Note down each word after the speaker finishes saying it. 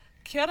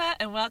Kia ora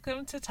and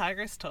welcome to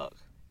Tigress Talk.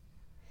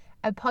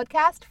 A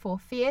podcast for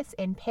fierce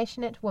and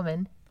passionate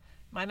women.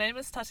 My name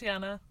is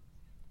Tatiana.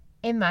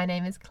 And my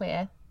name is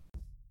Claire.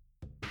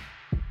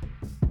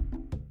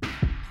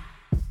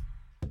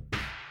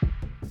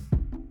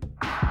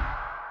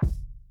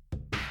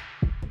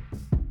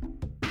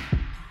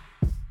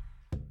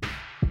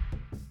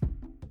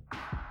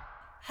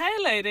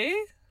 Hey lady.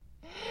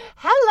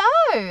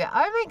 Hello! Oh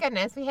my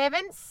goodness, we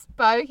haven't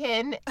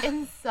spoken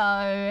in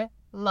so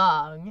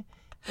long.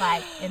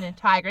 Like, in a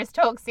Tigress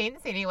Talk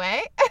sense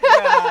anyway.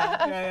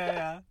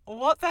 Yeah.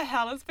 What the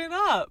hell has been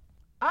up?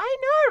 I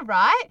know,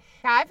 right?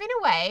 I've been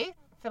away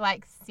for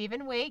like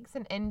 7 weeks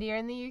in India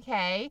and the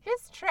UK,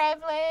 just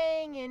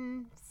travelling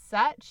and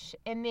such.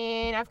 And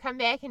then I've come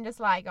back and just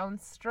like gone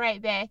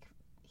straight back,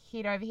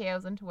 head over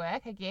heels into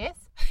work, I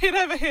guess. Head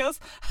over heels.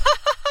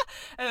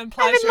 It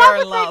implies I'm in you're love in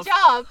with love. my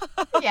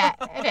job. Yeah,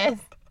 it is.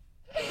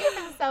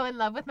 I'm so in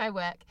love with my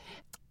work.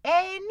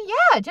 And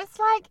yeah, just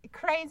like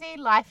crazy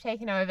life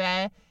taken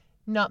over,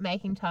 not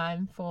making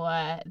time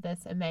for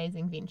this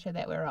amazing venture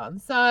that we're on.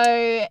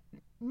 So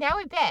now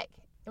we're back.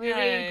 We're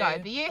ready to go.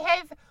 But you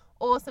have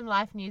awesome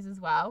life news as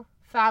well.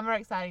 Far more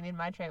exciting than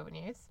my travel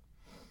news.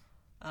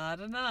 I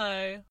don't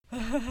know.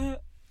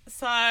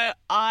 So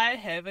I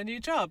have a new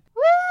job.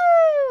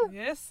 Woo!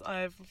 Yes,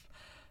 I've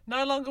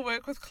no longer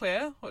work with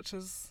Claire, which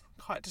is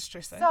quite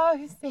distressing.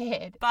 So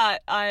sad.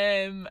 But I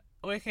am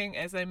working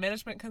as a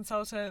management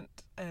consultant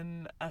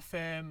in a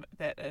firm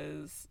that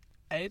is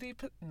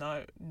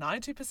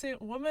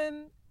 90%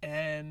 women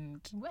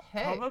and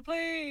Woohoo.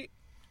 probably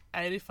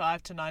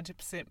 85 to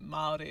 90%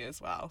 Māori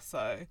as well.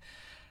 So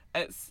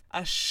it's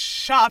a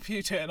sharp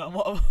U-turn on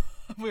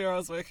where I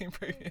was working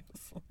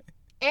previously.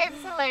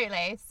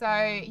 Absolutely. So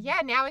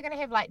yeah, now we're going to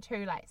have like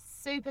two like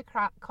super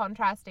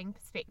contrasting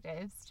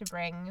perspectives to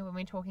bring when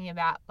we're talking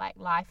about like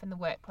life in the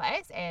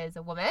workplace as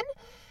a woman.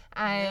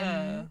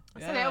 So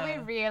that'll be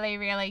really,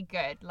 really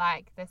good.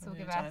 Like this will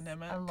give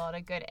dynamic. us a lot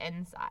of good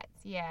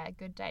insights. Yeah,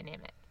 good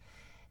dynamic.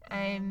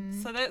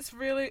 So that's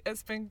really,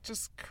 it's been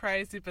just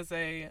crazy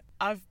busy.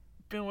 I've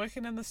been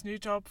working in this new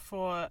job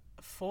for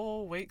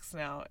 4 weeks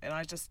now, and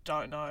I just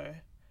don't know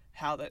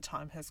how that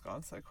time has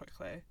gone so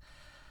quickly.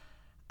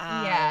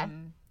 Yeah.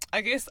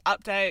 I guess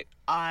update,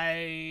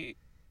 I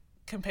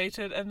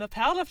competed in the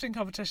powerlifting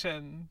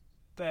competition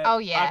that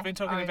I've been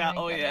talking about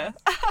all year.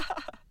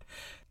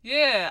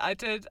 Yeah, I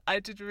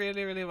did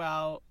really, really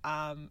well.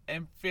 And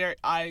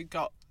I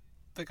got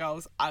the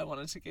goals I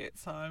wanted to get.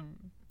 So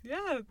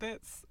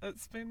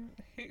it's been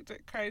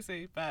hectic,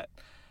 crazy, but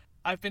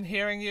I've been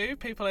hearing you.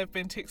 People have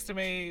been texting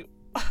me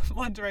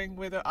wondering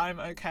whether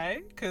I'm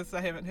okay because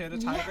they haven't heard a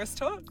Tigress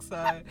Talk.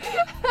 So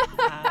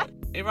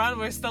everyone,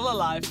 we're still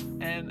alive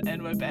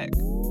and we're back.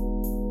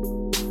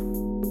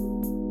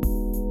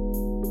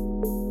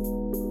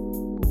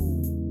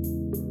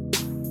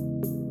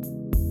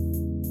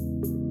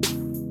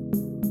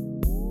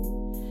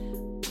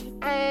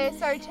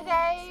 So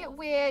today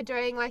we're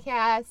doing like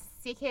our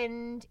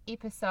second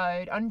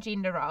episode on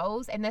gender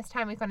roles, and this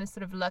time we're going to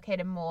sort of look at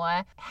a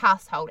more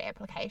household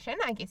application,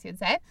 I guess you'd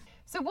say.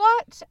 So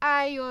what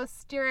are your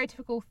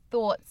stereotypical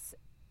thoughts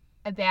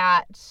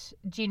about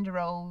gender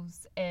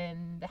roles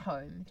in the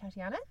home,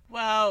 Tatiana?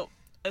 Well,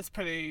 it's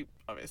pretty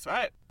obvious,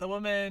 right? The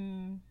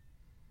woman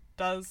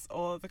does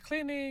all the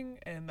cleaning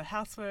and the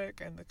housework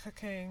and the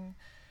cooking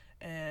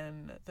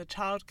and the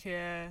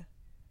childcare,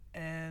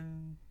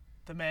 and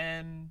the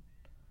man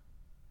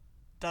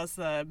does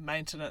the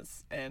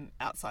maintenance and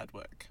outside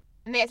work.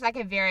 And that's like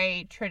a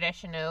very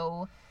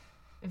traditional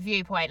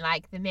viewpoint.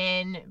 Like the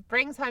man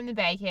brings home the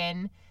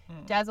bacon,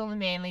 does all the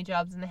manly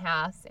jobs in the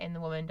house, and the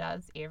woman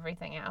does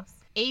everything else.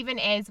 Even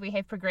as we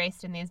have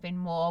progressed and there's been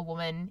more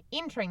women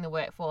entering the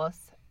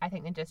workforce, I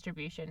think the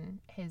distribution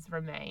has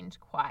remained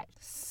quite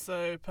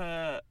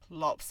super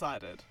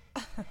lopsided.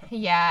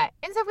 Yeah.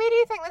 And so where do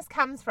you think this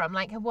comes from?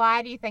 Like,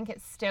 why do you think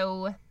it's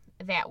still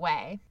that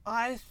way?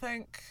 I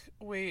think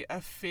we are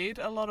fed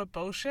a lot of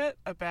bullshit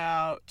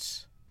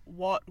about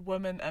what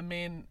women and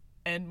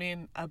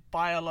men are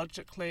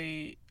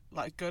biologically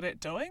like good at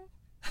doing.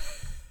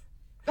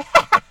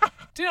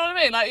 Do you know what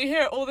I mean? Like you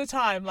hear it all the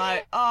time,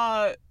 like,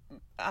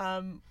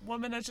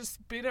 women are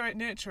just better at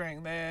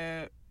nurturing.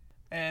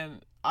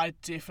 And I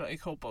definitely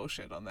call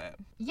bullshit on that.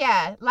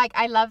 Yeah, like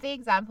I love the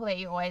example that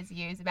you always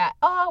use about,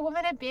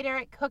 women are better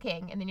at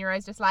cooking, and then you're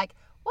always just like,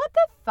 what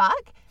the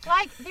fuck?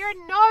 Like, there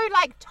are no,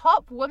 like,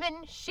 top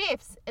women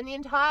chefs in the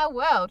entire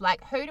world.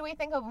 Like, who do we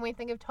think of when we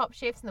think of top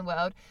chefs in the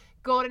world?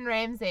 Gordon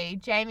Ramsay,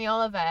 Jamie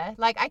Oliver.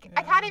 Like, I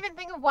can't even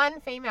think of one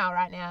female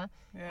right now.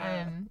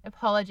 Yeah.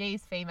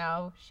 Apologies,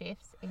 female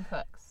chefs and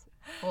cooks,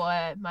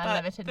 for my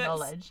limited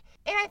knowledge.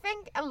 And I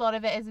think a lot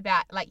of it is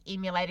about, like,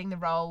 emulating the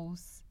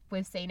roles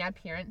we've seen our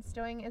parents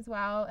doing as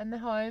well in the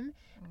home.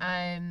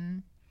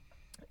 And,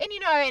 you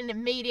know,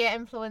 and media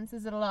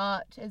influences it a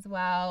lot as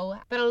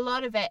well. But a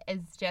lot of it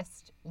is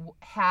just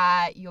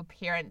how your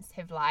parents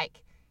have,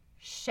 like,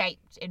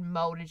 shaped and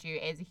molded you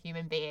as a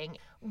human being.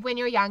 When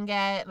you're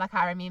younger, like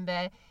I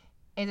remember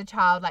as a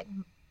child, like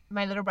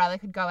my little brother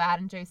could go out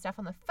and do stuff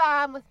on the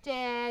farm with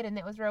Dad, and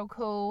that was real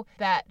cool.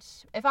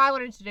 But if I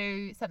wanted to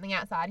do something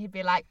outside, he'd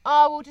be like,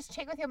 oh, well, just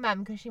check with your mum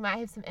because she might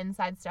have some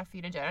inside stuff for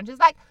you to do. And I'm just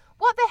like,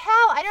 what the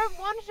hell? I don't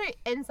want to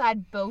do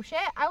inside bullshit.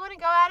 I want to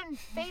go out and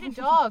feed a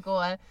dog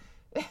or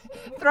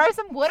throw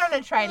some wood on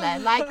a trailer.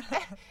 Like,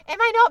 am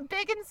I not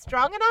big and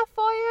strong enough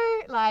for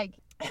you? Like,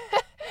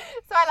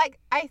 so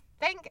I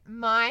think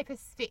my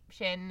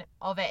perception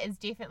of it is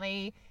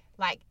definitely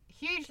like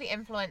hugely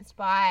influenced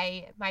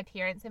by my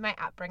parents and my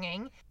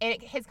upbringing, and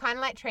it has kind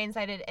of like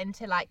translated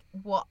into like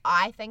what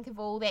I think of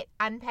all that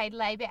unpaid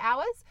labor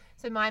hours.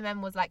 So my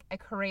mum was like a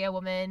career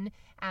woman,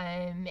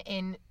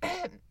 and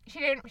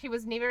she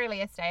was never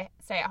really a stay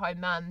at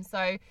home mum.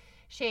 So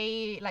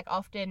she, like,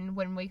 often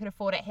when we could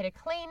afford it, had a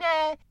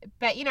cleaner,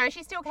 but you know,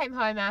 she still came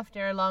home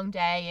after a long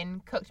day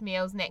and cooked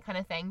meals and that kind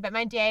of thing. But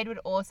my dad would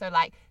also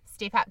like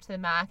step up to the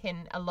mark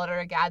in a lot of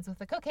regards with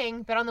the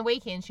cooking, but on the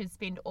weekends she'd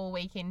spend all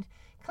weekend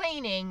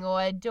cleaning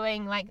or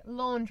doing like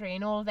laundry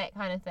and all of that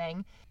kind of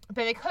thing.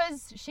 But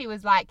because she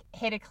was like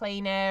had a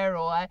cleaner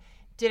or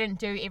didn't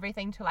do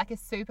everything to like a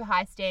super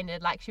high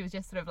standard, like she was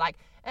just sort of like,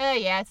 oh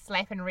yeah,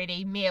 slap and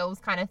ready meals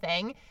kind of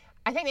thing,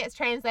 I think that's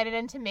translated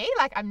into me.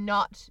 Like, I'm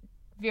not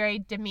very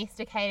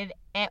domesticated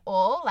at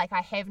all. Like,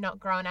 I have not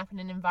grown up in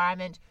an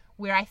environment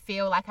where I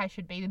feel like I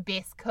should be the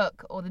best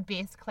cook or the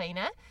best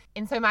cleaner.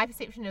 And so my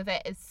perception of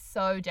it is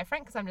so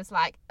different because I'm just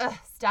like, ugh,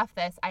 stuff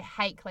this. I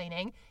hate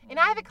cleaning. And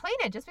I have a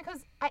cleaner just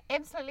because I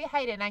absolutely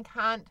hate it, and I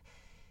can't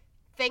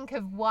think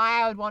of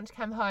why I would want to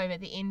come home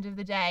at the end of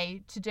the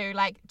day to do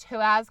like 2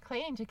 hours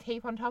cleaning to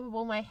keep on top of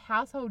all my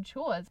household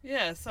chores.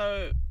 Yeah,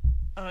 so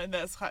I mean,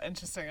 that's quite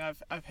interesting.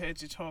 I've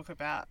heard you talk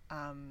about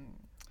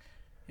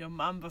your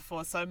mum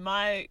before. So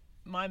my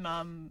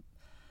mum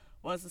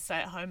was a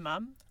stay-at-home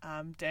mum.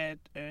 Dad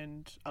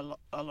earned a lot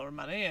of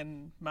money,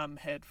 and mum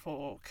had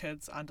 4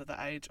 kids under the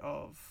age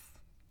of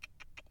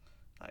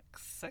like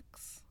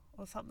 6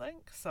 or something.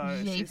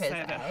 So she stayed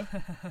at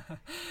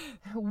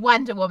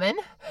Wonder Woman.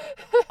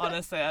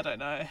 Honestly, I don't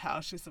know how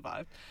she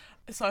survived.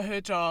 So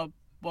her job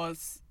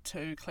was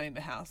to clean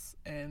the house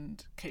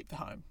and keep the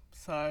home.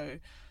 So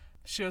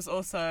she was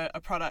also a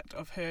product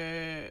of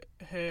her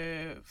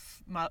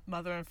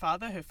mother and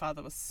father. Her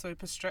father was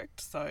super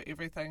strict, so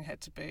everything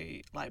had to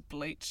be like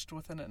bleached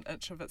within an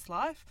inch of its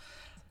life.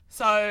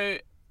 So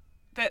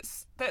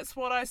that's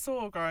what I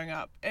saw growing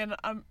up. And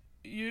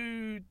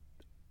you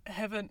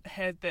haven't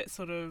had that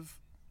sort of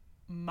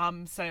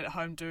mum stay at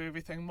home, do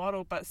everything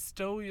model, but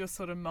still you're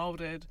sort of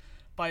moulded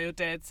by your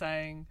dad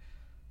saying,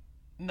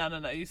 no,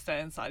 you stay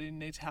inside, you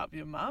need to help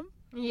your mum.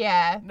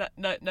 Yeah.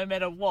 No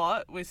matter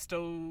what, we're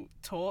still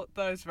taught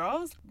those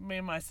roles. Me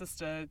and my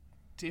sister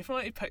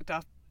definitely picked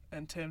up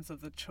in terms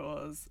of the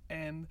chores,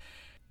 and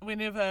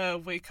whenever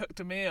we cooked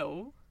a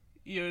meal,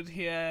 you'd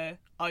hear,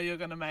 oh, you're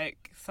going to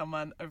make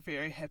someone a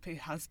very happy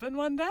husband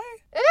one day.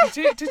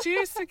 Did you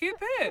used to get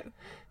that?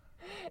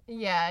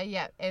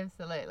 Yeah,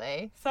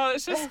 absolutely. So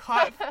it's just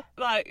quite,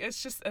 like,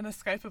 it's just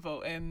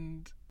inescapable,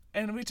 and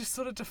we just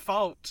sort of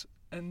default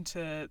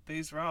into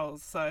these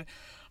roles. So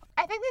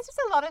I think there's just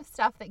a lot of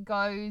stuff that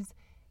goes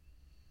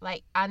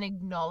like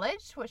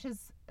unacknowledged, which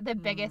is the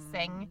biggest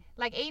thing.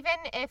 Like, even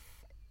if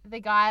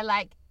the guy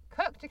like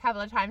cooked a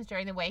couple of times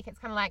during the week, it's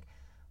kind of like,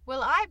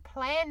 well, I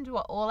planned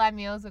what all our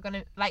meals are going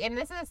to like, and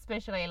this is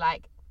especially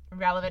like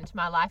relevant to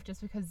my life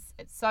just because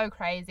it's so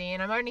crazy,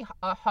 and I'm only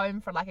home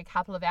for like a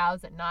couple of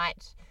hours at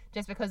night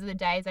just because of the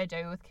days I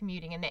do with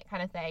commuting and that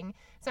kind of thing.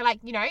 So like,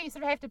 you know, you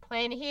sort of have to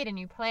plan ahead, and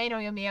you plan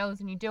all your meals,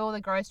 and you do all the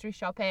grocery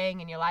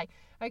shopping, and you're like,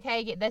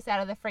 okay, get this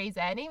out of the freezer.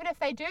 And even if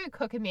they do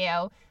cook a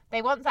meal,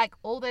 they want like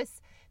all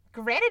this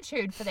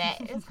gratitude for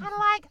that. It's kind of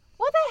like,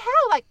 what the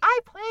hell? Like, I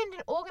planned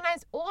and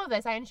organized all of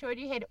this. I ensured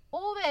you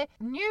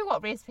knew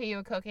what recipe you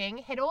were cooking,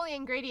 had all the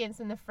ingredients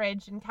in the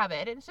fridge and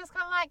cupboard. It's just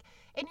kind of like,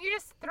 and you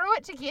just threw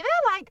it together?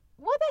 Like,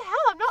 what the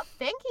hell? I'm not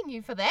thanking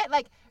you for that.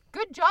 Like,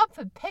 good job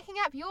for picking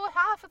up your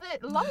half of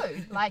the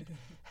load. Like,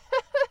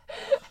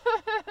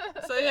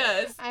 so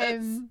yeah,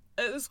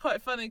 it's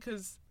quite funny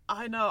because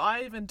I know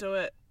I even do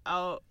it.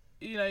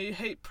 You know, you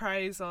heap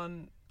praise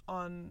on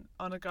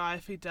a guy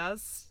if he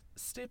does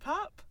step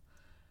up,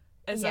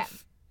 as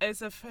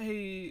if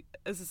he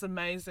is this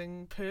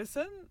amazing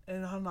person,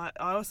 and I'm like,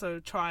 I also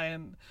try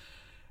and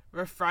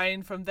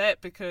refrain from that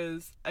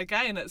because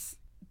again, it's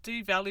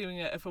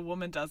devaluing it if a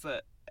woman does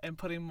it and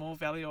putting more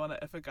value on it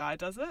if a guy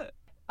does it.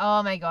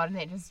 Oh my God, and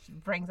that just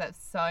brings up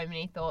so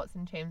many thoughts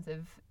in terms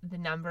of the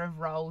number of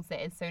roles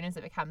that as soon as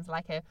it becomes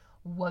like a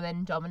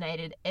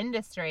woman-dominated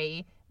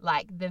industry,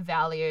 like the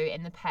value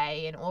and the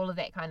pay and all of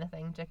that kind of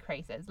thing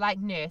decreases. Like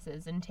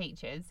nurses and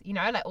teachers, you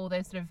know, like all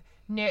those sort of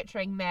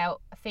nurturing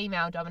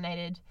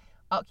female-dominated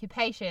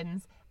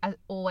occupations are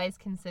always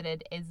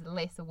considered as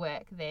lesser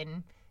work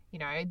than, you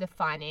know, the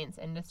finance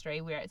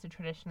industry where it's a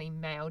traditionally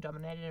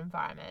male-dominated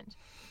environment.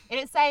 And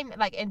it's same,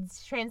 like, it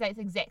translates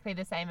exactly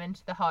the same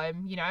into the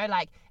home, you know,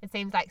 like it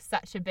seems like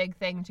such a big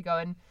thing to go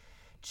and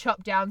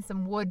chop down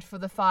some wood for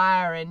the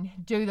fire and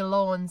do the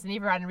lawns, and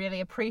everyone really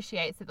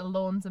appreciates that the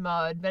lawns are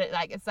mowed, but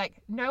it's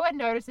like no one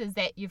notices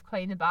that you've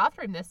cleaned the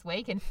bathroom this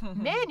week, and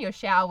man, your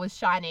shower was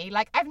shiny.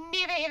 Like, I've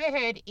never ever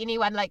heard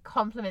anyone like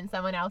compliment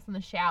someone else in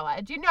the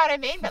shower. Do you know what I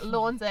mean? But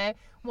lawns are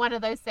one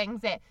of those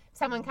things that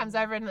someone comes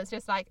over and it's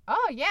just like,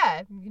 oh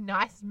yeah,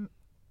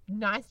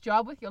 nice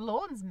job with your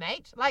lawns,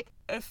 mate. Like,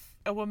 if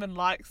a woman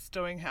likes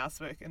doing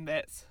housework and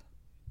that's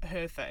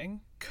her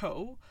thing,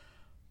 cool,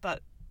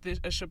 but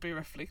it should be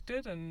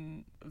reflected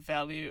in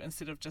value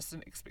instead of just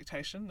an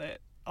expectation that,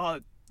 oh,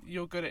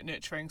 you're good at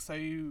nurturing, so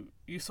you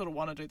sort of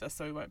want to do this,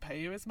 so we won't pay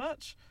you as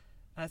much.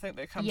 And I think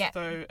that comes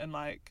through in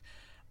like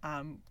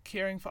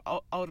caring for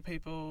older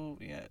people,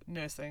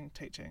 nursing,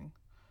 teaching,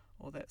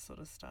 all that sort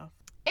of stuff.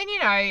 And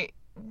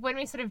when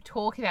we sort of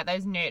talk about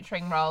those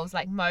nurturing roles,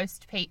 like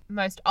most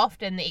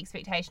often the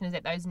expectation is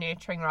that those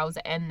nurturing roles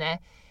are in the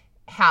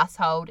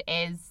household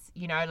as,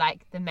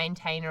 like the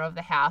maintainer of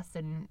the house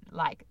and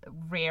like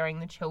rearing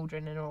the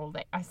children and all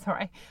that. I'm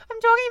talking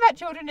about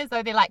children as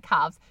though they're like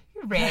calves.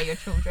 You rear your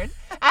children.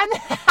 And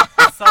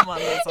someone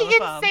lives on you a can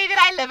farm. see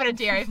that I live in a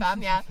dairy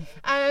farm, yeah.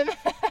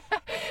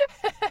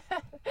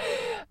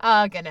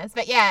 Oh goodness.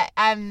 But yeah,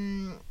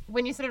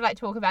 when you sort of like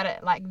talk about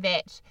it like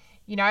that,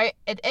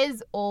 it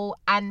is all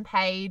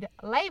unpaid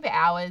labour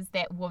hours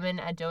that women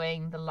are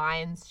doing the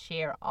lion's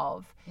share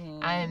of.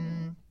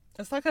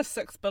 It's like a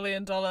 $6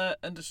 billion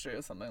industry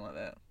or something like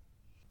that.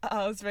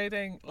 I was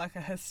reading like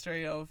a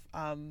history of,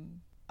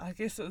 I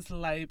guess it was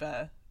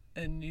labour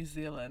in New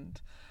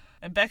Zealand.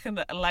 And back in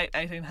the late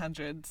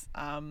 1800s,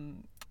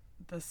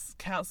 this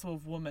council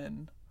of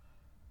women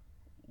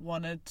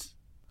wanted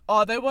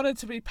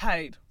to be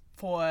paid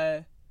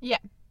for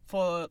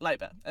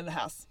labour in the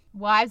house.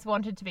 Wives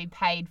wanted to be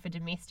paid for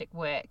domestic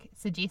work,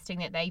 suggesting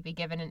that they be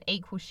given an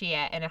equal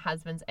share in a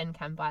husband's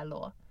income by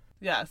law.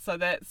 Yeah, so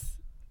that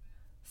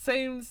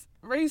seems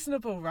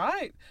reasonable,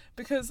 right?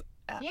 Because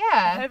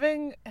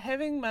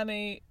having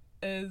money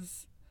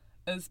is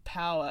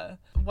power.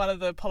 One of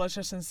the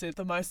politicians said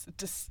the most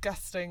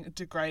disgusting,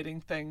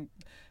 degrading thing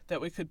that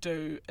we could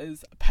do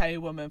is pay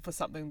women for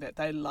something that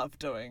they love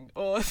doing,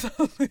 or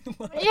something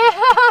like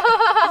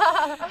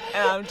that.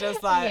 And I'm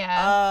just like,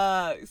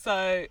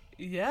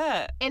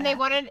 And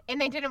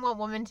they didn't want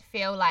women to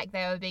feel like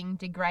they were being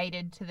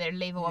degraded to the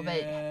level of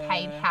a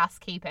paid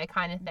housekeeper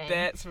kind of thing.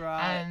 That's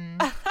right.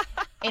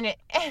 And it,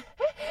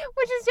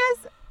 which is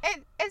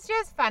it's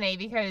just funny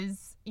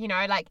because,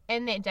 like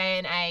in that day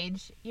and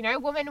age,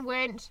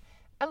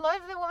 a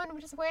lot of the women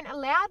just weren't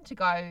allowed to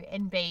go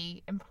and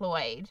be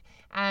employed.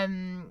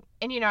 And,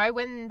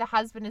 when the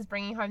husband is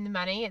bringing home the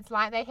money, it's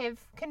like they have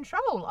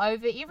control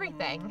over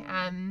everything.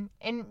 And,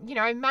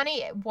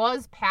 money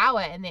was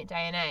power in that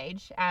day and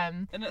age.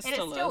 And it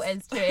still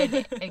is to an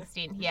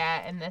extent,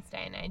 in this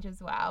day and age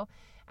as well.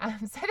 So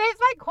that's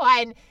like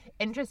quite an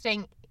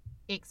interesting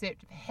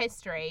excerpt of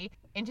history.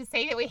 And to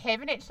see that we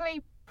haven't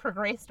actually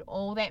progressed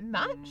all that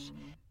much.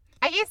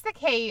 I guess the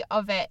key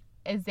of it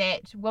is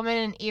that women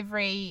in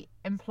every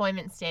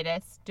employment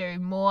status do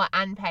more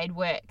unpaid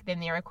work than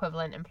their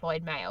equivalent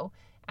employed male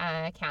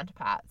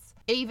counterparts.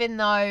 Even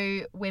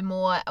though we're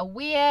more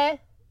aware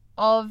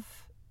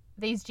of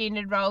these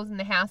gendered roles in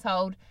the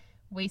household,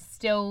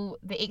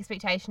 the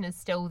expectation is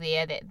still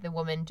there that the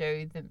women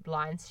do the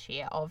lion's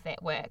share of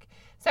that work.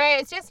 So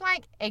it's just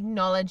like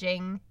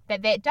acknowledging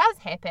that does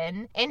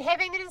happen and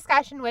having the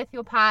discussion with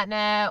your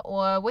partner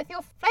or with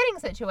your flatting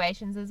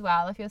situations as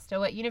well. If you're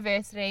still at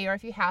university or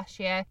if you house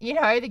share,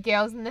 the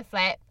girls in the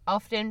flat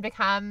often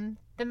become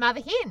the mother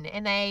hen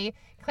and they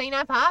clean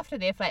up after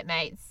their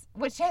flatmates,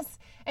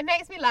 it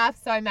makes me laugh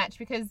so much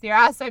because there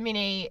are so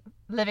many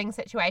living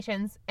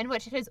situations in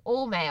which it is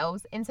all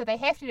males, and so they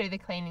have to do the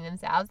cleaning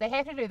themselves, they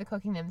have to do the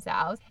cooking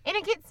themselves, and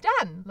it gets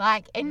done.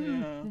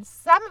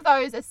 Some of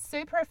those are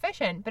super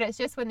efficient, but it's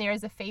just when there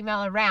is a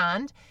female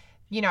around,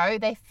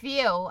 they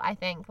feel, I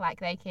think, like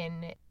they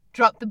can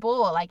drop the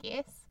ball, I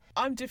guess.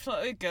 I'm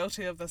definitely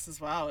guilty of this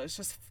as well. It's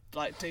just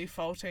like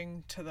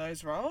defaulting to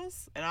those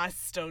roles, and I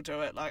still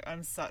do it. Like,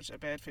 I'm such a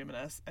bad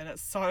feminist, and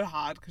it's so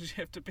hard because you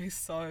have to be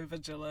so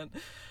vigilant.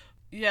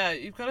 Yeah,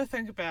 you've got to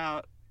think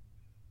about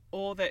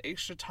all that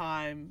extra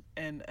time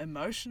and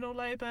emotional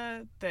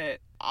labour that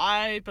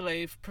I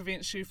believe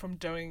prevents you from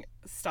doing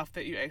stuff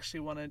that you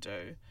actually want to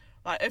do.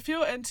 Like, if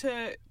you're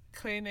into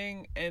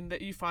cleaning and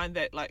that you find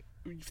that like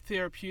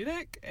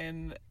therapeutic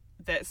and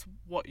that's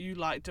what you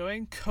like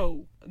doing,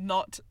 cool.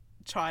 Not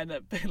trying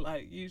to be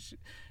like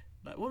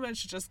women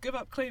should just give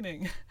up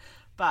cleaning.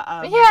 But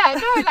and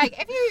I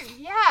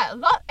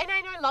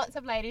know lots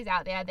of ladies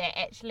out there that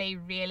actually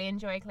really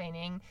enjoy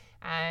cleaning,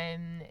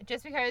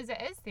 just because it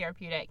is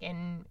therapeutic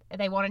and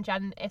they want it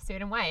done a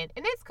certain way,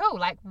 and that's cool.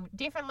 Like,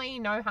 definitely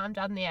no harm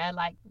done there.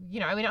 Like,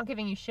 we're not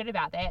giving you shit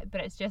about that, but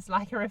it's just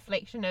like a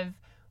reflection of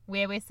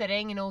where we're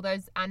sitting and all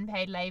those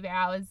unpaid labour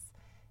hours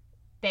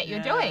that you're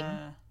doing.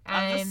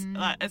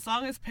 As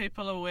long as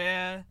people are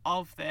aware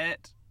of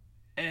that,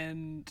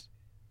 and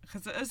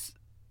because it is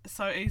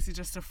so easy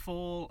just to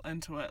fall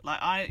into it. Like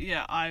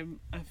I'm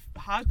a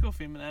hardcore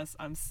feminist.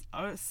 I'm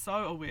so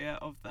aware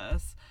of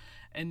this,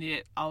 and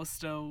yet I'll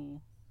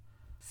still.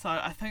 So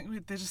I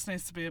think there just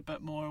needs to be a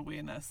bit more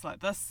awareness. Like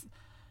this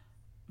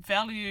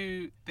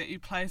value that you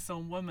place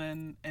on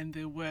women and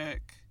their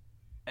work,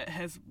 it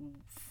has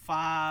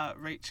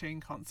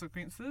far-reaching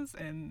consequences,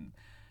 and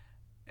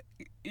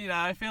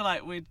I feel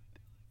like we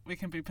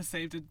can be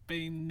perceived as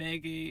being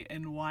naggy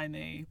and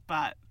whiny,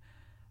 but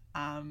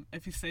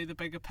if you see the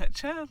bigger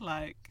picture,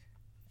 like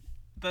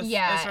this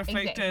is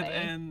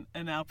reflected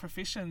in our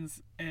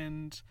professions,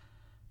 and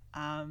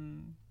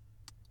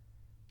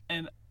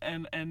it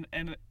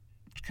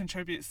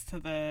contributes to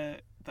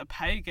the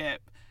pay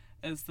gap,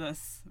 is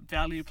this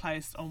value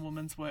placed on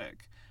women's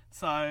work.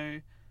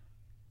 So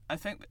I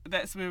think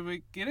that's where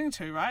we're getting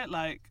to, right?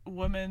 Like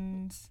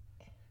women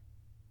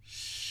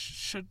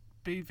should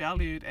be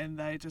valued, and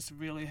they just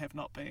really have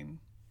not been.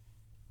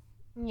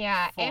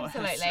 Yeah,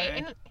 absolutely.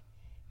 And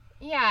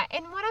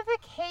one of the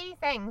key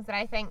things that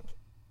I think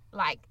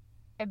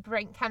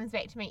comes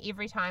back to me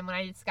every time when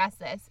I discuss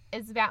this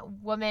is about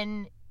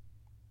women's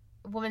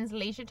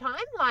leisure time.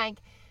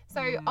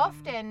 So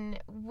often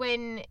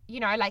when,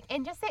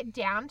 and just that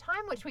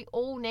downtime, which we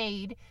all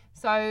need,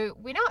 so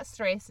we're not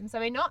stressed and so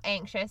we're not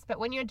anxious, but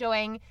when you're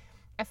doing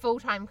a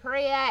full-time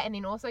career and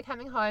then also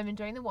coming home and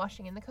doing the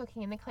washing and the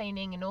cooking and the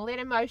cleaning and all that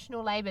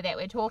emotional labour that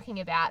we're talking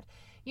about,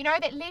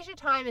 that leisure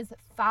time is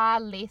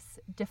far less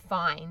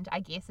defined, I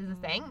guess, is a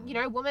thing.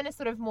 Women are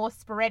sort of more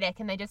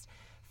sporadic, and they just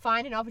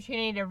find an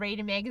opportunity to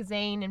read a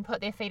magazine and put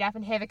their feet up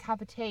and have a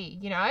cup of tea,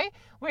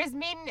 whereas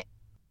men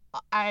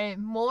are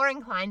more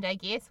inclined, I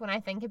guess, when I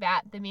think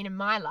about the men in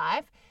my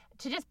life,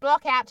 to just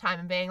block out time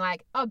and being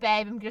like, oh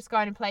babe, I'm just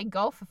going to play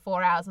golf for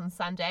 4 hours on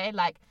Sunday.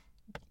 Like,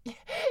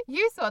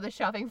 you saw the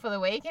shopping for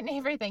the week and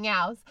everything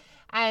else.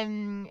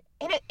 And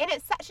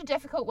it's such a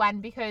difficult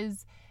one,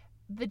 because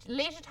the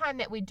leisure time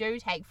that we do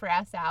take for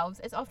ourselves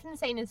is often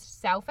seen as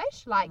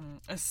selfish.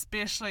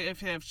 Especially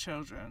if you have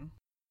children.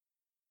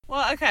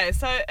 Well, okay,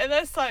 so and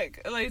this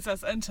leads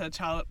us into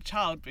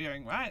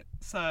childbearing, right?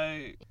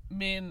 So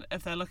men,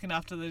 if they're looking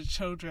after their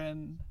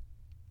children,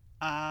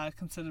 are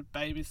considered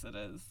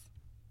babysitters.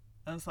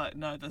 And it's like,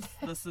 no,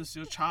 this is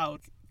your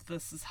child.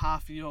 This is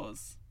half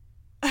yours.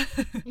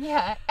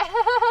 Yeah.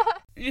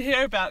 You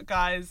hear about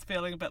guys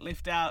feeling a bit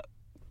left out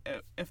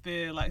if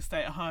they're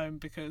stay at home,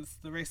 because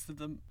the rest of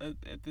them,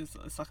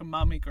 it's like a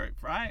mummy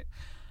group, right?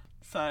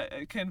 So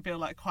it can feel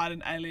like quite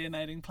an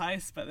alienating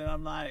place. But then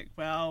I'm like,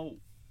 well,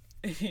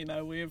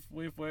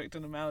 we've worked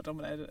in a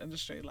male-dominated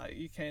industry. Like,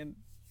 you can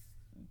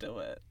do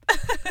it.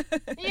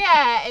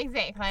 Yeah,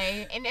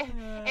 exactly. And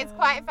it's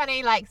quite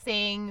funny,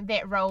 seeing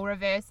that role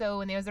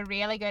reversal. And there was a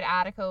really good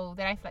article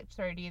that I flicked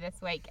through to you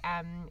this week.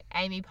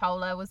 Amy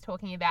Poehler was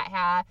talking about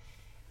how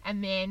a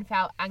man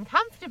felt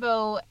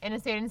uncomfortable in a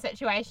certain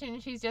situation.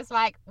 She's just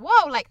like,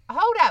 whoa,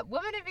 hold up,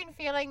 women have been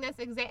feeling this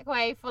exact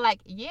way for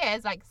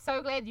years.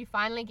 So glad you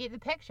finally get the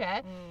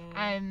picture.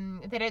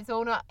 That it's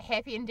all not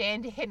happy and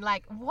dandy, and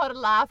what a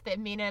laugh that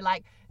men are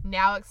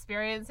now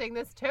experiencing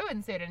this too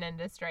in certain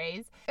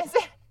industries.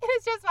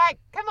 It's just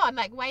come on,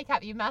 wake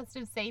up. You must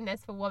have seen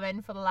this for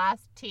women for the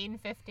last 10,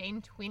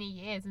 15, 20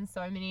 years in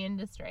so many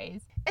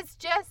industries. It's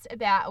just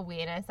about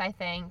awareness, I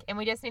think, and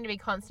we just need to be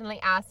constantly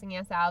asking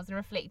ourselves and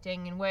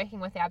reflecting and working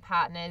with our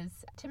partners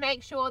to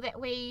make sure that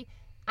we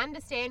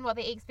understand what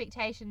the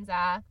expectations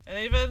are. And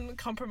even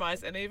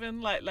compromise, and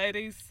even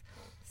ladies,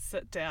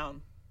 sit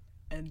down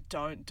and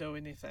don't do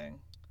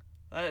anything.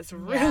 It's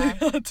really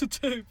hard to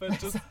do, but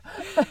just...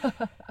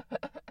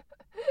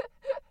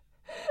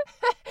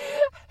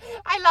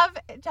 I love,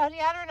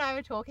 Georgiana and I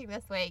were talking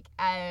this week,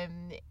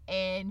 and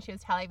she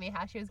was telling me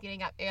how she was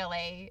getting up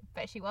early,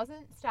 but she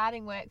wasn't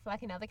starting work for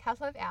another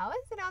couple of hours,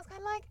 and I was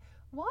kind of like,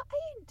 what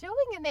are you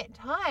doing in that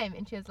time?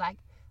 And she was like,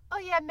 oh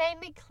yeah,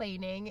 mainly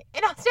cleaning.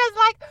 And I was just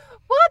like,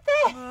 what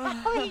the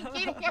hell are you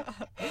getting up?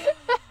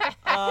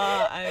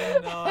 I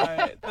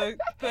know.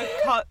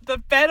 The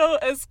battle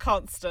is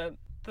constant.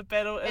 The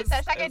battle is, it's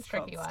such a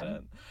tricky constant.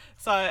 One.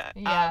 So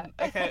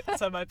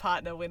so my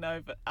partner went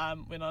on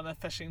a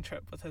fishing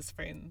trip with his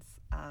friends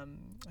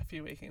a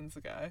few weekends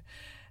ago.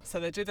 So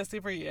they do this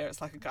every year.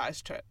 It's like a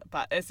guy's trip,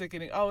 but as they're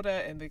getting older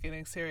and they're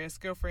getting serious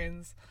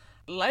girlfriends,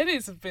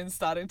 ladies have been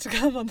starting to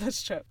come on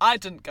this trip. I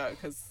didn't go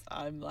because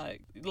I'm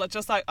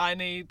just I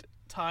need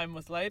time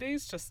with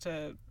ladies just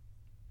to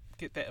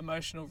get that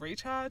emotional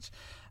recharge.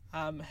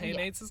 He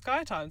needs his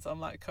guy time, so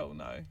I'm like, cool,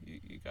 no,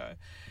 you go.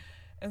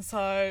 And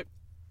so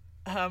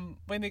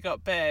when he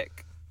got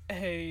back,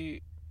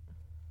 he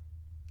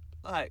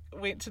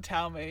went to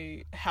tell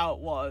me how it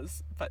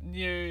was, but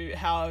knew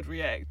how I'd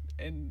react,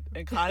 and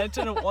kind of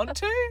didn't want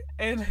to.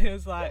 And he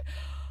was like,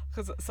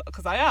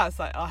 because I asked,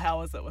 oh, how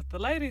was it with the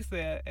ladies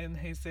there? And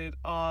he said,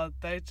 oh,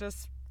 they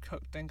just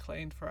cooked and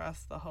cleaned for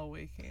us the whole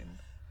weekend.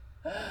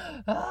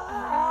 And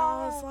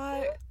I was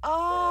like,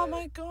 oh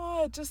my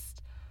God,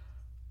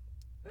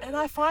 and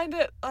I find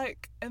it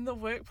in the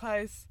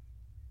workplace,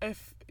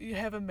 if you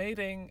have a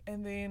meeting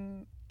and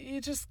then you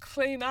just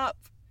clean up,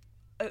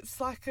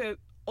 it's like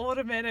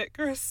automatic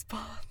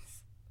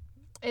response.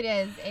 It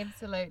is,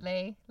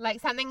 absolutely. Like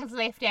something's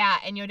left out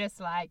and you're just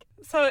like...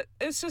 So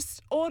it's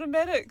just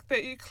automatic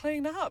that you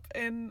clean up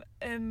and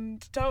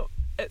don't...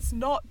 It's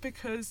not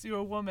because you're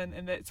a woman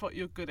and that's what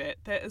you're good at.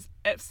 That is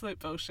absolute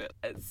bullshit.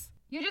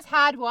 You're just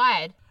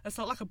hardwired. It's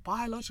not like a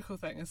biological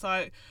thing. And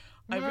so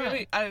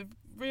I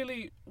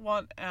really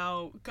want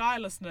our guy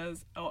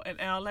listeners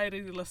and our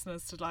lady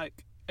listeners to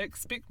like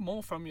expect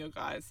more from your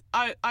guys.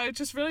 I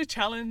just really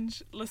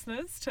challenge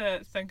listeners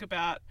to think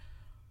about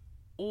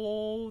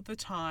all the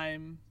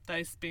time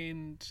they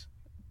spend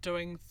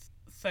doing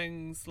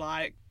things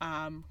like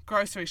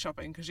grocery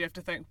shopping, because you have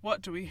to think,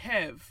 what do we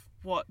have?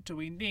 What do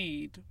we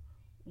need?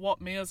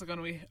 What meals are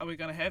we going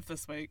to have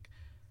this week?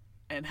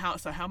 And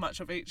how much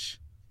of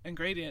each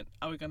ingredient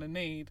are we going to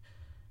need?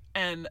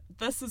 And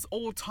this is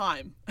all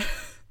time.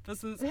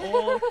 This is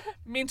all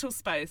mental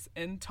space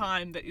and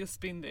time that you're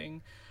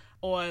spending,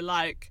 or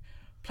like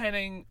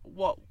planning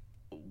what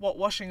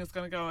washing is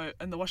going to go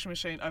in the washing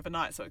machine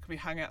overnight so it can be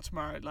hung out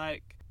tomorrow.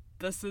 Like,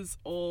 this is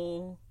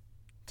all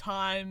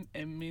time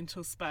and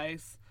mental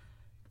space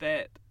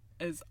that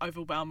is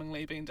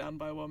overwhelmingly being done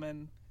by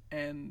women,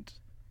 and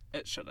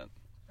it shouldn't.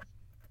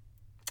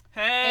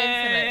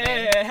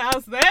 Hey, absolutely.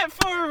 How's that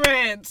for a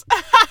rant?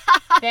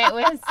 That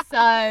was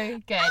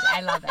so good.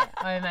 I love it.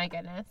 Oh my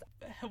goodness.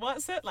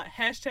 What's it? Like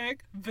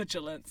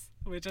 #vigilance.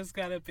 We're just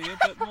going to be a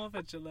bit more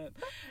vigilant.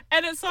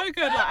 And it's so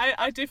good. Like,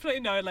 I definitely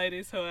know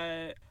ladies who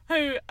are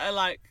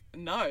like,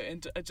 no,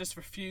 and just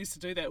refuse to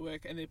do that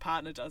work, and their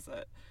partner does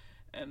it.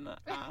 And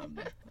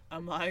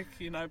I'm like,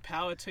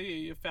 power to you.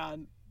 You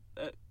found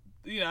it.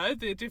 There are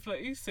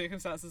definitely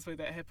circumstances where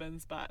that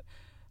happens, but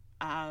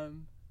I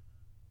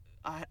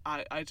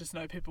just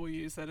know people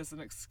use that as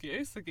an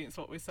excuse against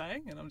what we're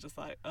saying, and I'm just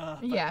like,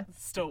 yeah.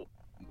 Still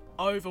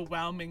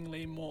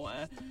overwhelmingly more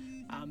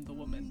the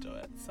women do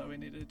it, so we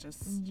need to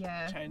just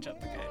change up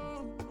the game.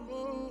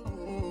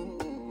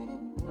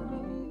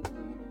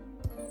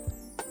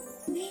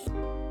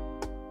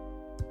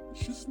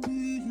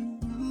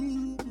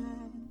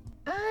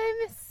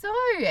 So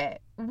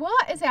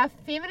what is our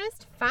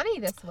feminist funny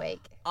this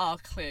week? Oh,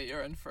 Claire,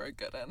 you're in for a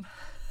good one.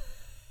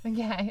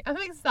 Okay, I'm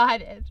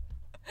excited.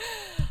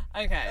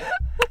 Okay,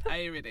 are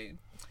you ready?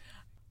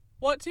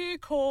 What do you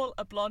call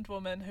a blonde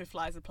woman who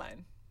flies a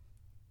plane?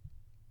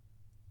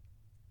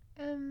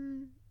 I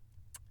don't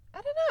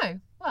know.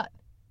 What?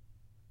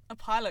 A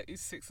pilot, you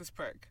sexist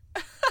prick.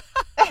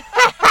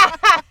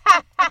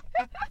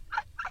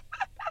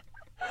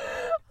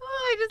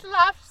 I just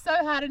laughed so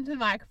hard into the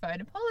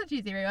microphone.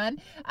 Apologies, everyone.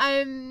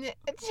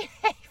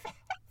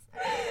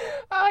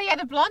 Oh yeah,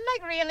 the blonde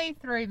like really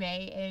threw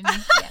me, and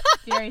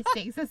very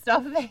sexist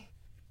of me.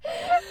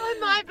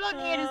 My blonde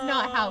hair does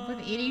not help with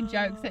any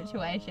joke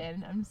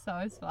situation. I'm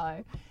so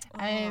slow.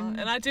 And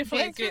I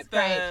definitely get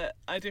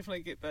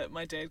that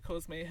my dad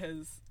calls me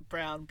his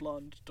brown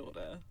blonde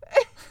daughter.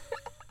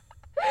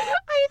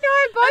 I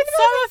know, both of us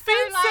are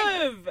so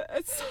offensive.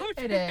 It's so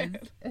bad. It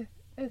is.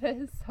 It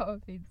is so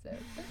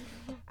offensive.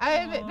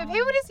 But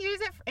people just use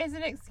it as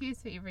an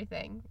excuse for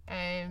everything.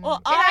 I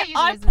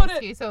use it as an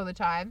excuse all the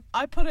time.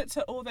 I put it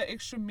to all the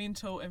extra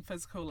mental and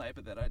physical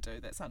labour that I do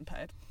that's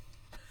unpaid.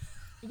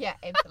 Yeah,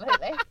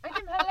 absolutely. I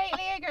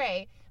completely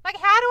agree. Like,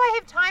 how do I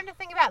have time to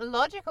think about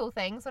logical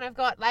things when I've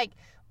got, like,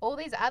 all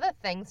these other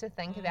things to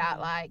think about,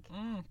 like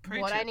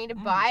what I need to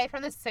buy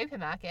from the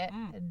supermarket?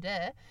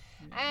 Duh.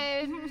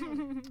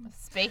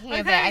 Speaking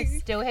of that, I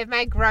still have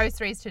my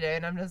groceries to do,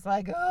 and I'm just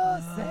like,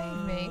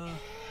 save me.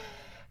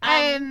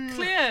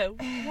 Claire,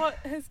 what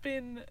has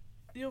been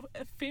your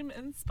Femme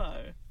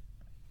Inspo?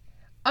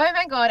 Oh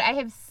my god, I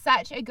have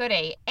such a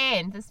goodie,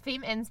 and this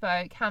Femme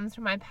Inspo comes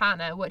from my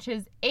partner, which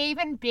is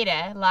even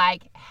better.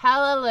 Like,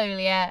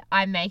 hallelujah,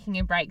 I'm making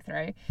a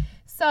breakthrough.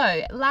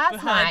 So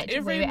last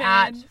night we were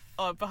out.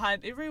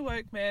 Behind every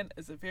woke man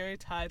is a very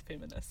tired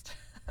feminist.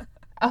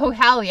 Oh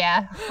hell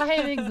yeah, I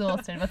am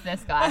exhausted with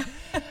this guy.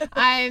 So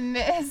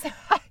last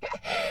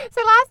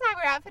night we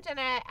were out for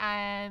dinner.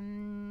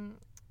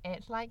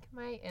 At like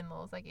my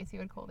in-laws, I guess you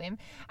would call them.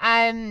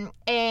 And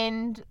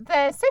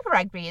the Super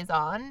Rugby is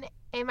on,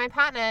 and my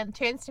partner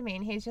turns to me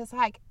and he's just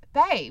like,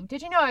 babe,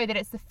 did you know that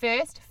it's the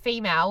first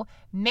female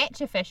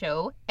match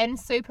official in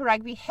Super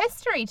Rugby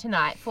history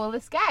tonight for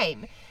this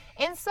game?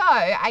 And so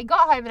I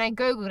got home and I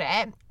Googled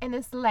it, and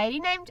this lady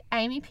named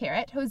Amy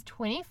Perrott, who's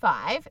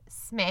 25,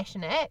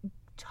 smashing it,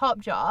 top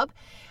job.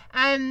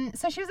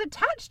 So she was a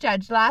touch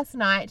judge last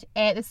night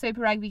at the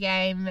Super Rugby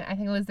game. I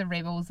think it was the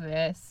Rebels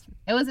versus...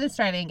 It was an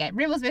Australian game.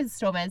 Rebels versus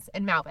Stormers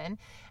in Melbourne.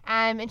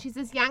 And she's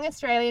this young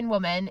Australian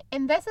woman.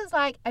 And this is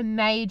like a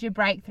major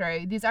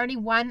breakthrough. There's only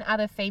one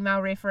other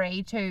female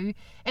referee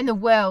in the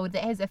world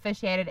that has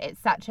officiated at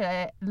such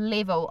a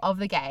level of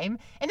the game.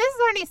 And this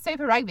is only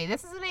Super Rugby.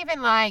 This isn't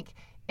even like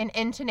an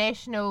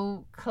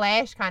international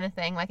clash kind of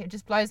thing. Like, it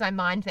just blows my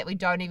mind that we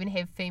don't even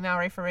have female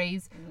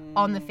referees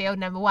on the field,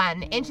 number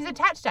one. And she's a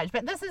touch judge.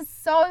 But this is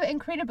so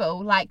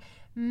incredible. Like,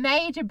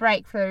 major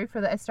breakthrough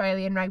for the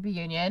Australian Rugby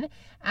Union.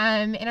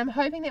 And I'm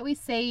hoping that we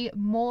see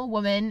more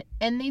women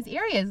in these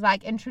areas,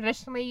 like in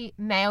traditionally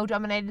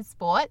male-dominated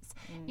sports.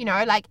 You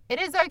know, like, it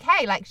is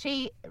okay. Like,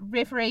 she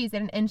referees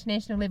at an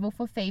international level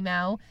for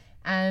female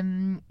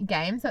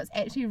games. So it's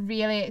actually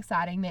really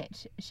exciting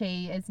that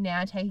she is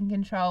now taking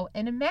control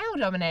in a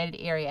male-dominated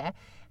area.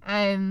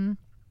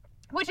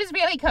 Which is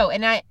really cool.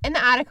 And in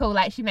the article,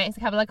 like, she makes a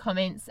couple of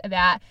comments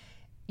about,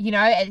 you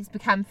know, it's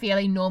become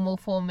fairly normal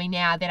for me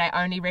now that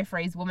I only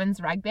referees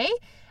women's rugby.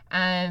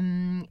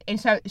 And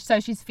so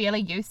she's fairly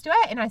used to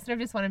it. And I sort of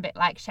just want to bit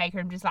like shake her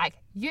and just like,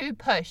 you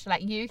push,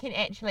 like, you can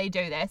actually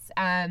do this.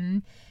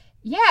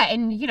 Yeah,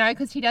 and, you know,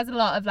 because she does a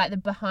lot of, like, the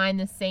behind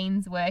the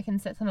scenes work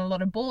and sits on a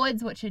lot of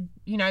boards, which are,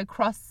 you know,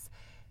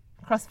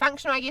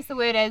 cross-functional, I guess the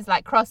word is,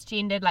 like,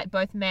 cross-gendered, like,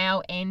 both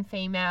male and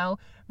female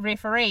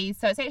referees.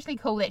 So it's actually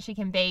cool that she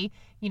can be,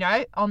 you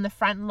know, on the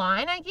front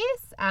line, I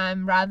guess,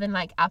 rather than,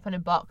 like, up in a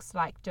box,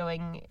 like,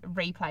 doing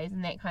replays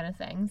and that kind of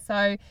thing. So,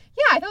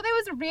 yeah, I thought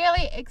that was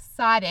really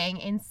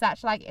exciting and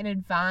such, like, an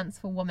advance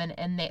for women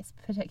in that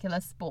particular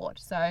sport.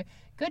 So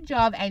good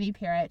job, Amy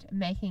Perrott,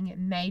 making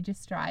major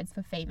strides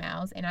for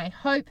females. And I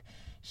hope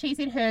she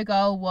said her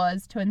goal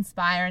was to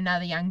inspire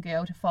another young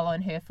girl to follow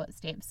in her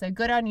footsteps. So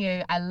good on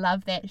you. I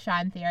love that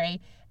Shine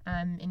Theory,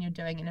 and you're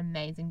doing an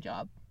amazing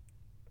job.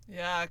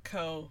 Yeah,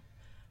 cool.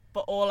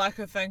 But all I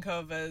could think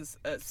of is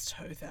it's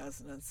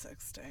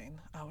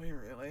 2016. Are we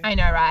really? I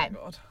know, right? Oh my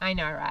God. I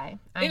know, right?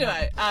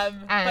 Anyway,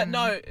 but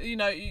no, you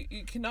know,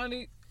 you can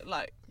only,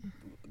 like,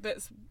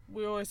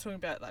 we're always talking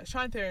about, like,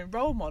 Shine Theory and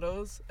role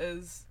models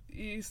is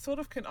you sort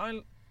of can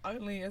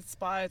only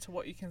aspire to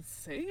what you can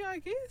see, I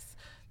guess.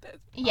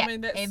 Yeah, I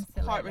mean, that's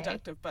absolutely. quite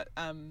reductive, but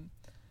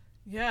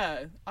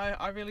yeah,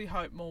 I really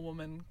hope more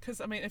women,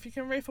 because, I mean, if you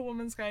can ref a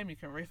women's game, you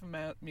can ref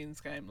a men's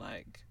game,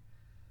 like...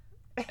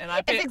 And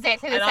I bet, it's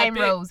exactly the same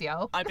rules,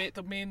 yo. I bet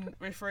the men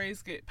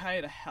referees get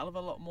paid a hell of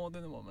a lot more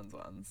than the women's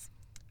ones.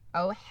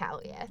 Oh, hell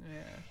yeah.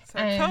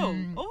 Yeah. So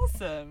cool.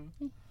 Awesome.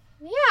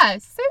 Yeah,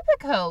 super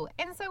cool.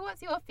 And so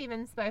what's your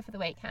Feminspo for the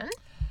week, hun?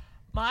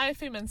 My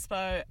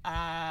Feminspo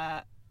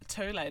are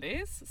two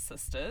ladies,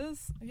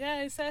 sisters.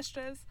 Yay,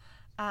 sisters.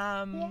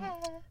 Yeah.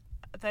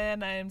 Their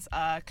names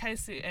are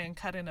Casey and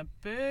Karina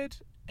Bird,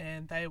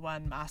 and they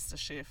won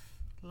MasterChef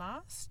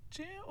last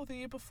year or the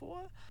year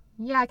before.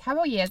 Yeah, a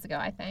couple of years ago,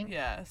 I think.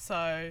 Yeah,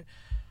 so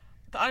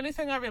the only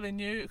thing I really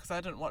knew, because I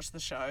didn't watch the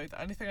show,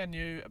 the only thing I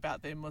knew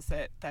about them was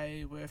that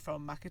they were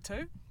from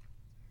Maketu.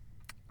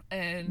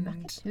 And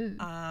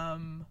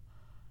Maketu.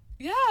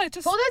 yeah,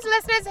 just... For those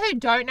listeners who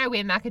don't know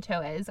where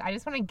Maketu is, I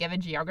just want to give a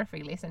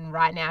geography lesson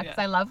right now, because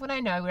I love when I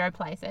know where a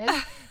place is.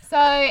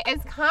 So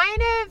it's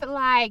kind of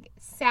like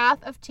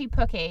south of Te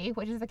Puke,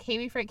 which is the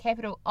kiwi fruit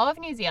capital of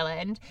New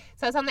Zealand.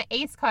 So it's on the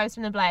east coast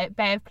in the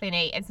Bay of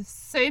Plenty. It's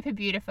super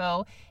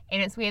beautiful,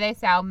 and it's where they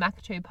sell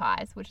Maketu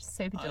pies, which is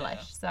super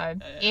delish. So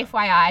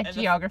FYI, and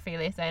geography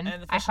lesson.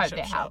 I hope that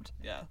helped.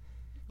 Yeah.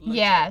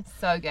 Yeah,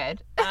 so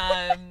good.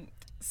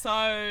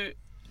 So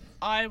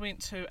I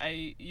went to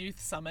a youth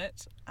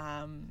summit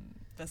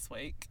this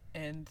week,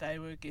 and they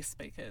were guest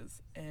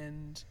speakers,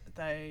 and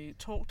they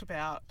talked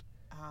about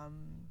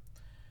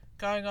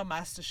going on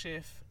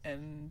MasterChef.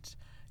 And,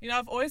 you know,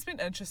 I've always been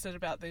interested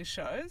about these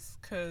shows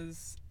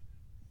because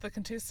the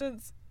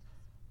contestants,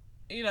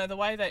 you know, the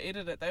way they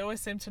edit it, they always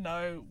seem to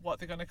know what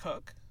they're going to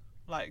cook,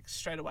 like,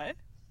 straight away.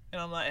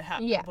 And I'm like,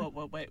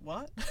 well, wait,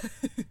 what?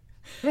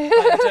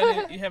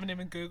 Like, you haven't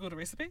even Googled a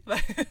recipe?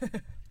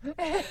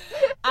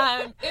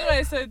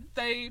 Anyway, so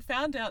they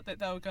found out that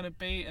they were going to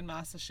be in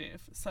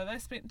MasterChef. So they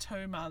spent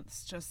 2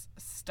 months just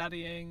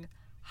studying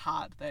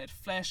hard. They had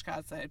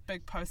flashcards, they had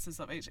big posters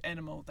of each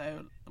animal, they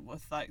were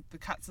with, like, the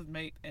cuts of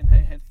meat, and they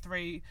had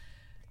 3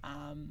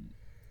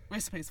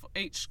 recipes for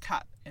each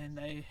cut, and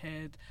they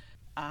had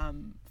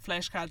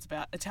flashcards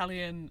about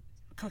Italian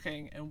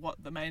cooking and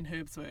what the main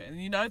herbs were.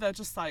 And, you know, they're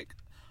just like,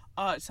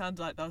 oh, it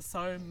sounded like they were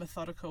so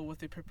methodical with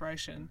their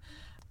preparation,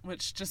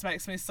 which just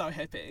makes me so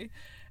happy.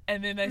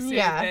 And then they said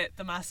that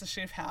the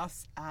MasterChef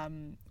house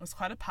was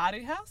quite a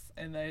party house,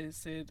 and they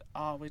said,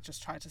 oh, we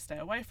just tried to stay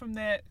away from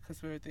that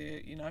because we were there,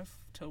 you know,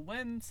 to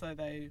win. So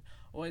they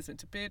always went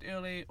to bed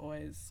early,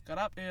 always got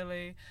up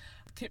early,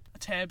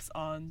 kept tabs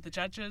on the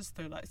judges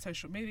through, like,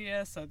 social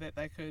media so that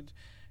they could,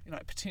 you know,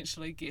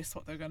 potentially guess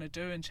what they're going to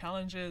do in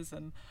challenges.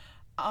 And,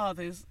 oh,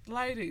 these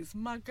ladies,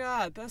 my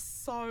God, they're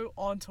so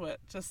onto it,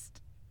 just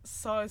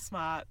so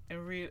smart,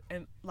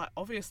 and like,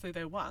 obviously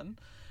they won.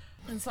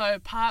 And so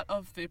part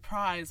of their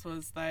prize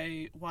was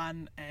they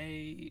won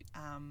a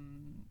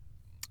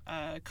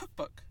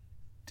cookbook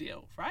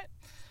deal, right?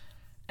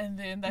 And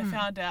then they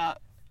found out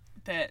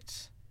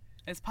that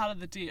as part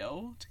of the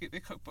deal to get their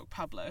cookbook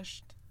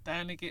published, they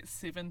only get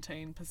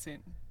 17%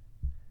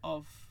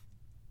 of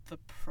the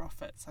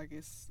profits, I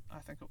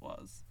think it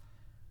was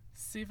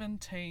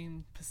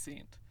 17%.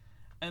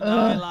 And they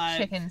were like,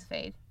 chicken's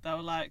feed. They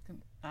were like,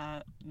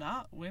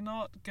 nah, we're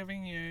not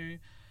giving you.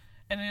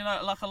 And, you know,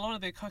 like, a lot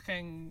of their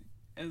cooking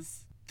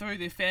is through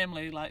their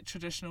family, like,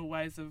 traditional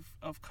ways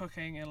of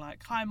cooking, and,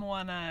 like, kai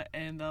moana,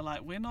 and they're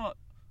like, we're not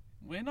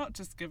we're not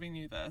just giving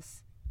you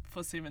this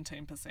for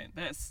 17%.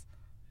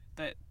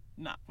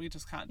 Nah, we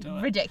just can't do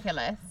it.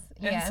 Ridiculous.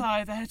 Yeah. And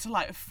so they had to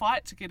like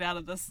fight to get out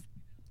of this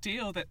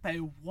deal that they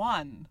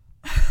won,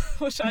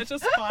 which I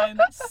just find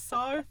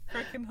so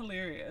freaking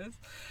hilarious.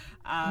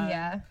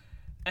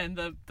 And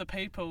the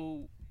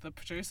people, the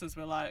producers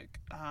were like,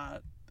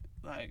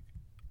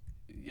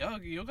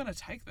 you're gonna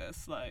take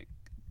this, like,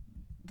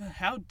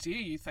 how dare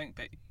you think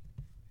that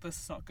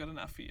this is not good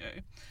enough for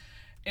you?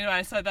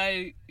 Anyway, so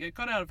they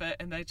got out of it,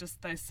 and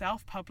they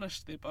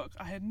self-published their book.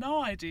 I had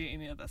no idea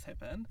any of this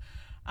happened,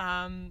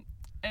 and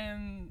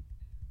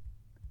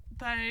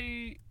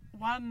they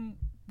won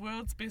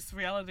World's Best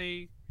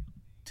Reality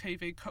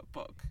TV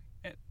Cookbook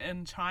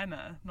in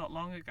China not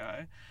long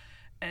ago.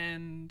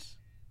 And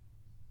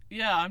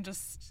yeah, I'm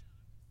just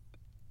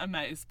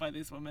amazed by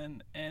these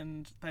women,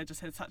 and they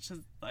just had such a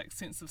like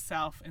sense of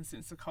self and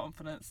sense of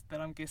confidence that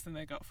I'm guessing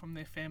they got from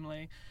their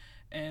family,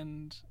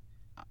 and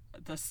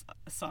this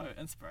is so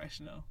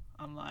inspirational.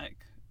 I'm like,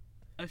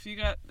 if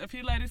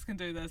you ladies can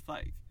do this,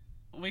 like,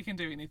 we can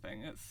do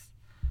anything. It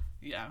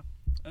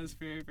was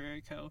very,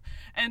 very cool.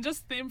 And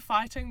just them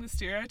fighting the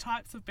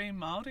stereotypes of being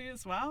Māori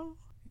as well,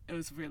 it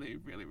was really,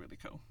 really, really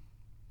cool.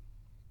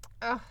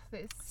 Oh,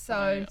 that's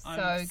so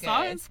good.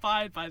 So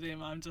inspired by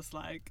them. I'm just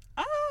like,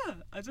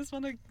 I just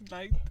want to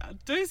like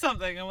do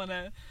something. I want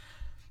to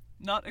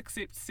not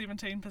accept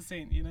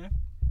 17%, you know?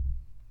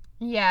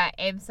 Yeah,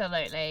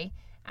 absolutely.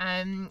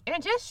 And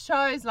it just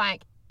shows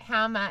like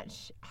how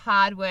much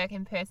hard work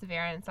and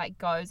perseverance like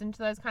goes into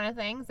those kind of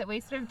things that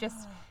we sort of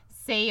just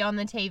see on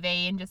the TV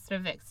and just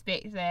sort of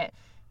expect that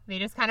they're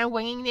just kind of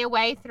winging their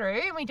way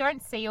through, and we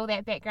don't see all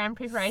that background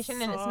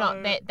preparation, and it's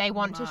not that they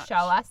want to show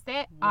us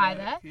that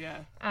either. Yeah.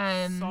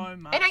 So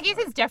much. And I guess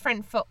it's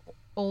different for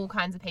all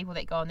kinds of people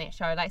that go on that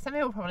show. Like, some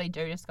people probably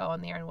do just go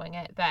on there and wing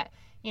it, but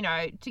you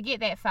know, to get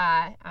that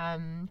far,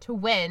 to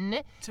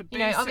win, to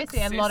be obviously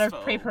successful. A lot of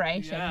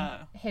preparation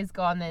has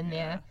gone in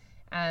there.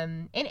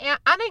 And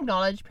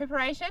unacknowledged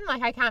preparation.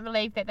 Like, I can't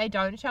believe that they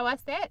don't show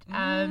us that.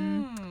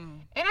 And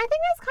I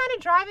think that's kind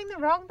of driving the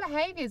wrong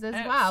behaviours as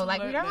well.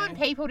 Like, we don't want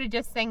people to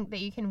just think that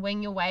you can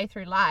wing your way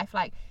through life.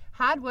 Like,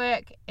 hard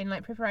work and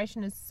like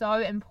preparation is so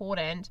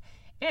important.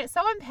 And it's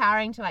so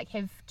empowering to like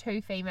have two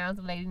females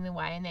leading the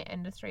way in that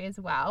industry as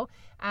well.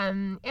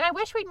 And I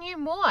wish we knew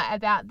more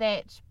about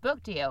that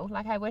book deal.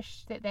 Like, I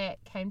wish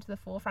that came to the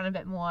forefront a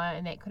bit more,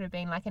 and that could have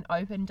been like an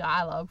open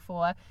dialogue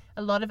for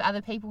a lot of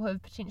other people who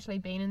have potentially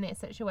been in that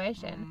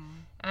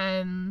situation.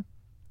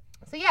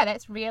 So yeah,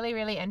 that's really,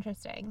 really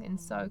interesting and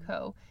so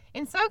cool.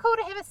 And so cool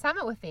to have a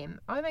summit with them.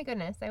 Oh my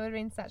goodness, they would have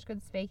been such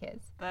good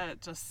speakers. They're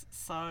just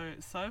so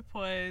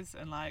poised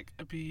and like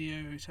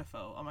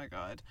beautiful. Oh my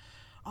god.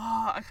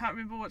 Oh, I can't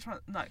remember which one.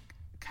 Like,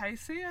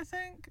 Casey, I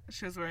think.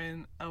 She was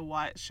wearing a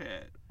white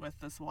shirt with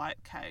this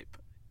white cape,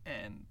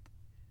 and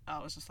I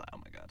was just like, oh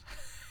my god.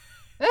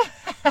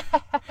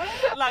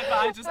 Like, but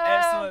I just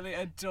absolutely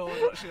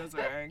adored what she was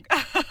wearing.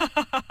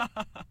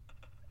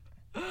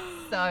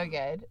 So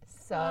good.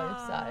 So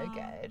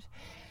good.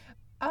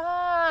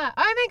 Oh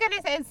my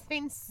goodness, it's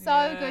been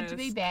so good to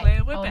be back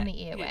on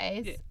the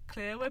airways. Yeah.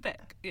 Claire, we're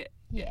back.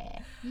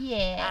 Yeah.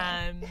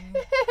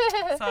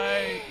 So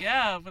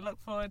yeah, we look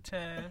forward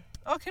to.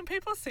 Oh, can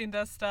people send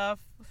us stuff?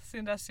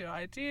 Send us your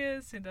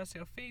ideas. Send us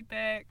your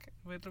feedback.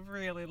 We'd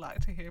really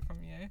like to hear from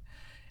you.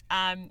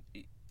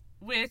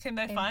 Where can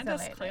they find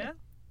us, Claire?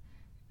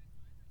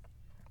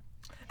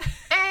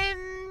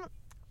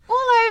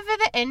 All over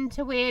the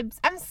interwebs.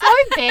 I'm so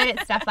bad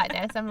at stuff like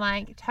this. I'm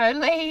like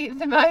totally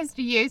the most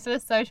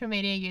useless social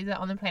media user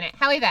on the planet.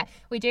 However,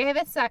 we do have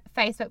a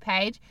Facebook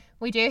page.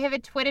 We do have a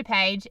Twitter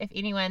page if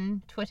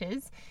anyone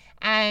twitters.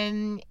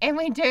 And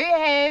we do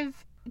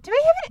have... Do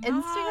we have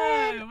an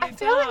Instagram? I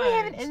feel like we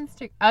have an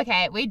Instagram.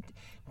 Okay,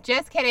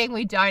 just kidding.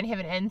 We don't have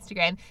an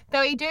Instagram.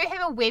 But we do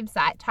have a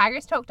website,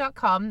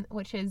 tigresstalk.com,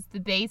 which is the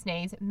bee's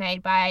knees,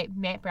 made by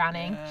Matt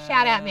Browning. Yeah,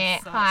 shout out,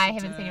 Matt. Hi,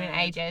 haven't seen him in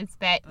ages,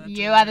 but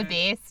you are the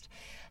best.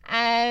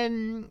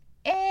 And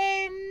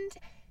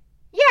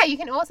yeah, you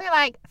can also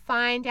like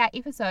find our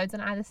episodes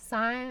on either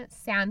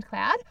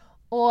SoundCloud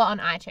or on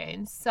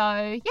iTunes. So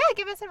yeah,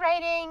 give us a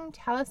rating.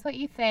 Tell us what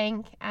you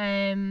think.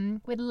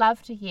 We'd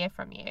love to hear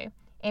from you.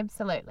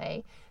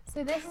 Absolutely.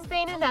 So this has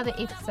been another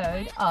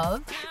episode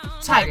of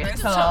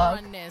Tigress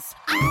Talk.